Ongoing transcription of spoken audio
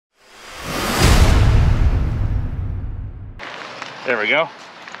There we go.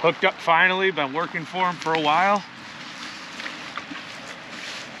 Hooked up finally, been working for him for a while.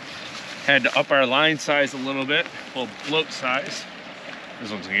 Had to up our line size a little bit, well, float size.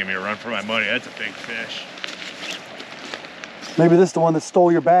 This one's gonna give me a run for my money. That's a big fish. Maybe this is the one that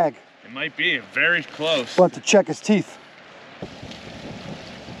stole your bag. It might be, very close. We'll have to check his teeth.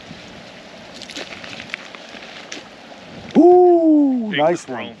 Ooh, Big nice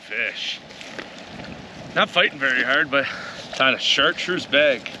grown one. fish. Not fighting very hard, but it's on a chartreuse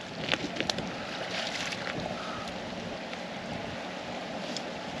bag.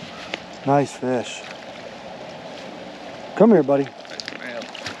 Nice fish. Come here, buddy. There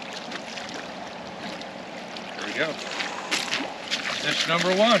we go. Fish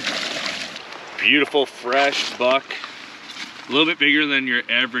number one. Beautiful, fresh buck. A little bit bigger than your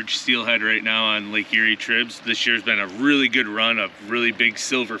average steelhead right now on Lake Erie tribs. This year's been a really good run of really big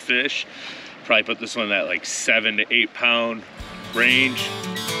silver fish. Probably put this one in that like 7 to 8 pound range.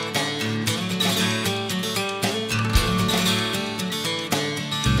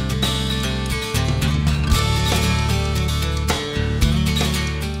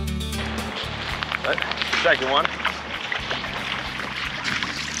 Second one.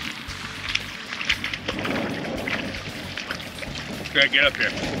 Greg, get up here.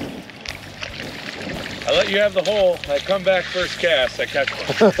 I let you have the hole. I come back first cast, I catch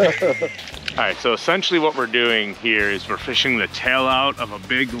one. All right, so essentially what we're doing here is we're fishing the tail out of a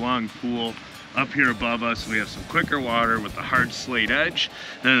big long pool. Up here above us, we have some quicker water with the hard slate edge.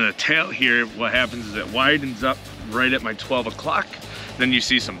 And then the tail here, what happens is it widens up right at my 12 o'clock. Then you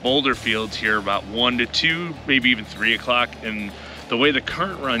see some boulder fields here about 1 to 2, maybe even 3 o'clock. And the way the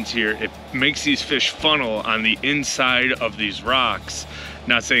current runs here, it makes these fish funnel on the inside of these rocks.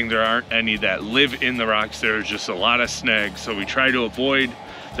 Not saying there aren't any that live in the rocks, there's just a lot of snags. So we try to avoid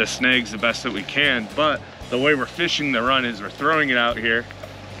the snags the best that we can. But the way we're fishing the run is we're throwing it out here,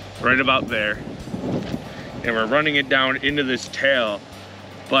 right about there. And we're running it down into this tail.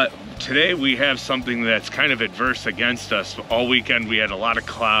 But today we have something that's kind of adverse against us. All weekend we had a lot of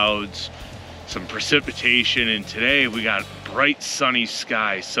clouds, some precipitation, and today we got bright sunny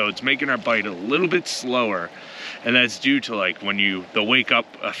skies, so it's making our bite a little bit slower. And that's due to like the wake up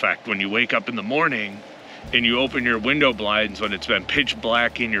effect. When you wake up in the morning and you open your window blinds when it's been pitch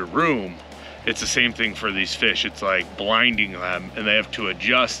black in your room, it's the same thing for these fish. It's like blinding them and they have to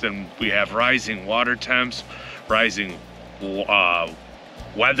adjust, and we have rising water temps, rising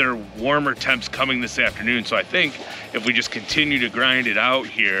weather, warmer temps coming this afternoon. So I think if we just continue to grind it out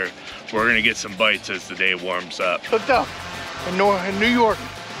here, we're gonna get some bites as the day warms up. Hooked up in New York.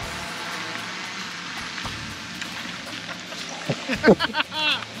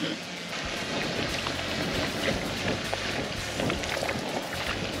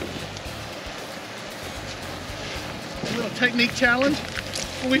 A little technique challenge.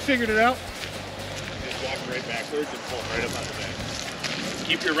 We figured it out. Just walk right backwards and pull right up on the back.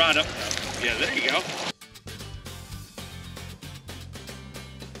 Keep your rod up now. Yeah, there you go.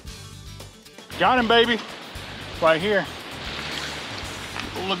 Got him, baby. Right here.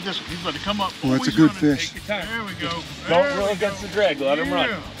 Oh, look at this one. He's about to come up. Oh, that's a good fish. Take your time. There we go. Don't roll against the drag. Let him run.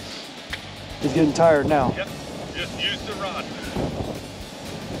 He's getting tired now. Yep. Just use the rod.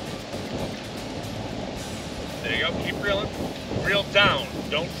 There you go. Keep reeling. Reel down.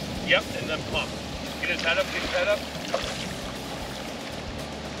 Don't. Yep. And then pump. Get his head up. Get his head up.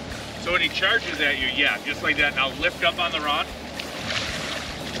 So when he charges at you, yeah, just like that. Now lift up on the rod.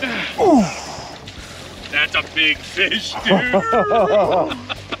 Ooh. That's a big fish, dude. Look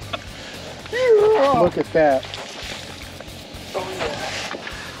at that.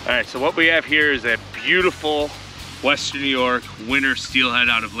 All right, so what we have here is a beautiful Western New York winter steelhead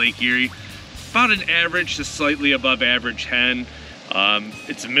out of Lake Erie. About an average to slightly above average hen.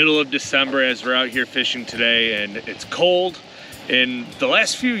 It's the middle of December as we're out here fishing today, and it's cold. In the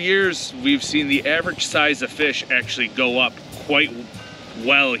last few years, we've seen the average size of fish actually go up quite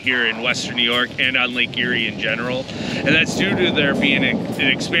well here in Western New York and on Lake Erie in general. And that's due to there being an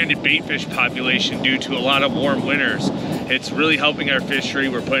expanded baitfish population due to a lot of warm winters. It's really helping our fishery.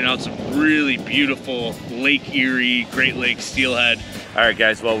 We're putting out some really beautiful Lake Erie, Great Lakes steelhead. All right,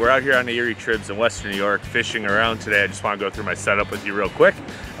 guys, well, we're out here on the Erie Tribs in Western New York fishing around today. I just want to go through my setup with you real quick.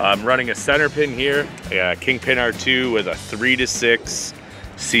 I'm running a center pin here, a Kingpin R2 with a 3 to 6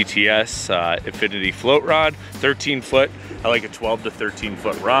 CTS Infinity float rod, 13 foot. I like a 12 to 13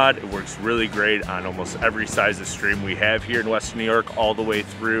 foot rod. It works really great on almost every size of stream we have here in Western New York, all the way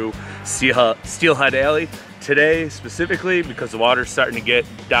through Steelhead Alley. Today, specifically, because the water's starting to get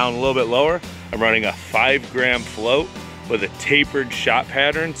down a little bit lower, I'm running a 5 gram float with a tapered shot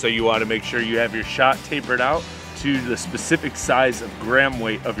pattern. So you want to make sure you have your shot tapered out to the specific size of gram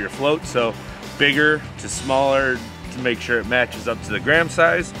weight of your float. So bigger to smaller to make sure it matches up to the gram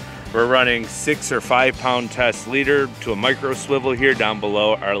size. We're running 6 or 5 pound test leader to a micro swivel here down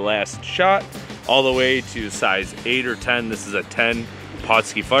below our last shot, all the way to size 8 or 10. This is a 10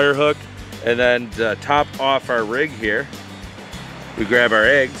 Pautzke fire hook. And then to top off our rig here, we grab our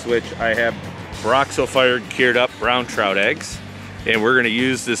eggs, which I have Baraxo fired cured up brown trout eggs. And we're gonna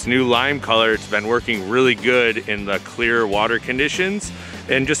use this new lime color. It's been working really good in the clear water conditions,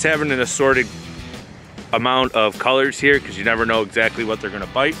 and just having an assorted amount of colors here because you never know exactly what they're gonna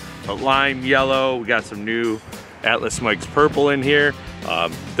bite. But lime, yellow, we got some new Atlas Mike's purple in here.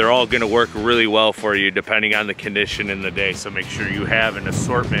 They're all gonna work really well for you depending on the condition in the day. So make sure you have an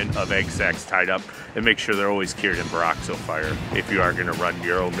assortment of egg sacs tied up, and make sure they're always cured in Baraxo fire if you are gonna run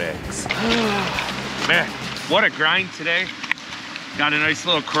your own eggs. Man, what a grind today. Got a nice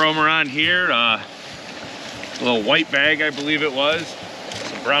little chromer on here, a little white bag I believe it was,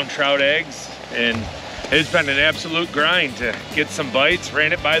 some brown trout eggs, and it's been an absolute grind to get some bites.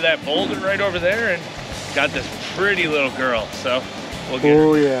 Ran it by that boulder right over there and got this pretty little girl, so we'll get her.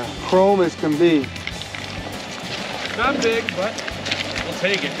 Oh yeah, chrome as can be. Not big, but we'll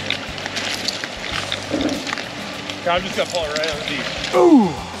take it. I'm just gonna pull it right on the beach.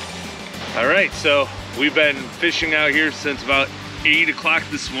 Ooh! All right, so we've been fishing out here since about 8 o'clock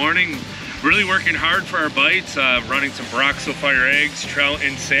this morning. Really working hard for our bites, running some Baraxo fire eggs, trout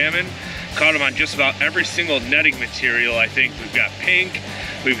and salmon. Caught them on just about every single netting material. I think we've got pink,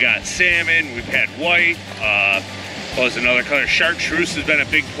 we've got salmon, we've had white. What was another color? Chartreuse has been a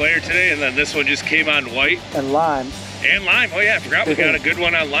big player today, and then this one just came on white. And lime. And lime, oh yeah, I forgot we got a good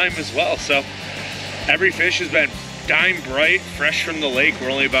one on lime as well. So every fish has been dime bright, fresh from the lake. We're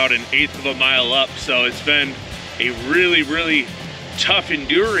only about 1/8 of a mile up, so it's been a really, really tough,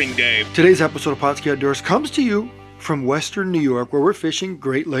 enduring day. Today's episode of Pautzke Outdoors comes to you from Western New York, where we're fishing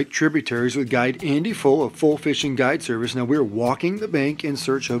Great Lake tributaries with guide Andy Full of Full Fishing Guide Service. Now we're walking the bank in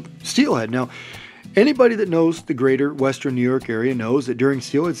search of steelhead. Now, anybody that knows the greater Western New York area knows that during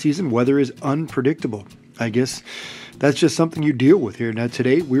steelhead season, weather is unpredictable. I guess that's just something you deal with here. Now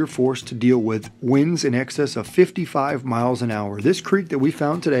today, we're forced to deal with winds in excess of 55 miles an hour. This creek that we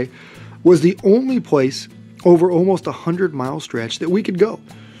found today was the only place over almost 100-mile stretch that we could go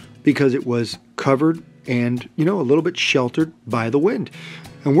because it was covered and, you know, a little bit sheltered by the wind.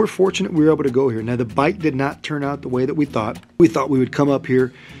 And we're fortunate we were able to go here. Now, the bite did not turn out the way that we thought. We thought we would come up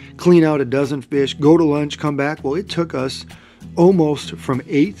here, clean out a dozen fish, go to lunch, come back. Well, it took us almost from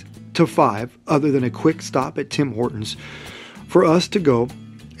 8 to 5, other than a quick stop at Tim Hortons, for us to go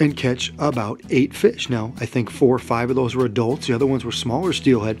and catch about 8 fish. Now, I think 4 or 5 of those were adults. The other ones were smaller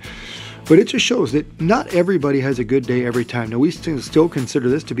steelhead. But it just shows that not everybody has a good day every time. Now, we still consider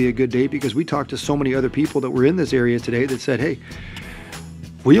this to be a good day because we talked to so many other people that were in this area today that said, hey,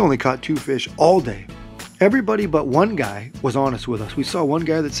 we only caught 2 fish all day. Everybody but one guy was honest with us. We saw one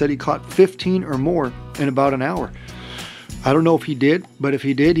guy that said he caught 15 or more in about an hour. I don't know if he did, but if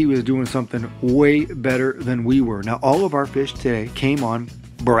he did, he was doing something way better than we were. Now, all of our fish today came on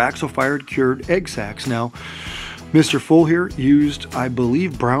Baraxo fired cured egg sacs. Now, Mr. Full here used, I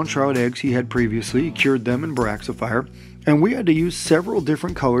believe, brown trout eggs he had previously. He cured them in Baraxo fire. And we had to use several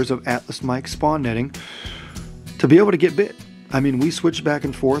different colors of Atlas Mike spawn netting to be able to get bit. I mean, we switched back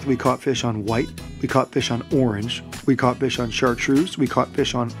and forth. We caught fish on white. We caught fish on orange. We caught fish on chartreuse. We caught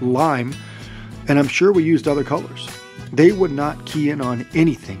fish on lime. And I'm sure we used other colors. They would not key in on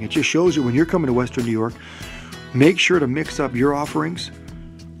anything. It just shows you when you're coming to Western New York, make sure to mix up your offerings,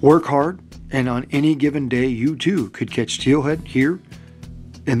 work hard, and on any given day, you too could catch steelhead here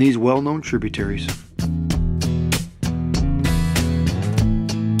in these well-known tributaries.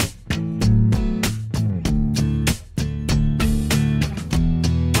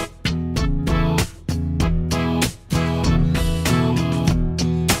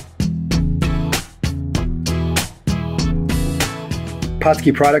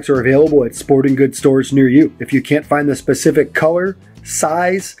 Pautzke products are available at sporting goods stores near you. If you can't find the specific color,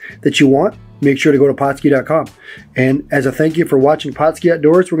 size that you want, make sure to go to Pautzke.com. And as a thank you for watching Pautzke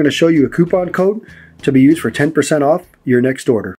Outdoors, we're going to show you a coupon code to be used for 10% off your next order.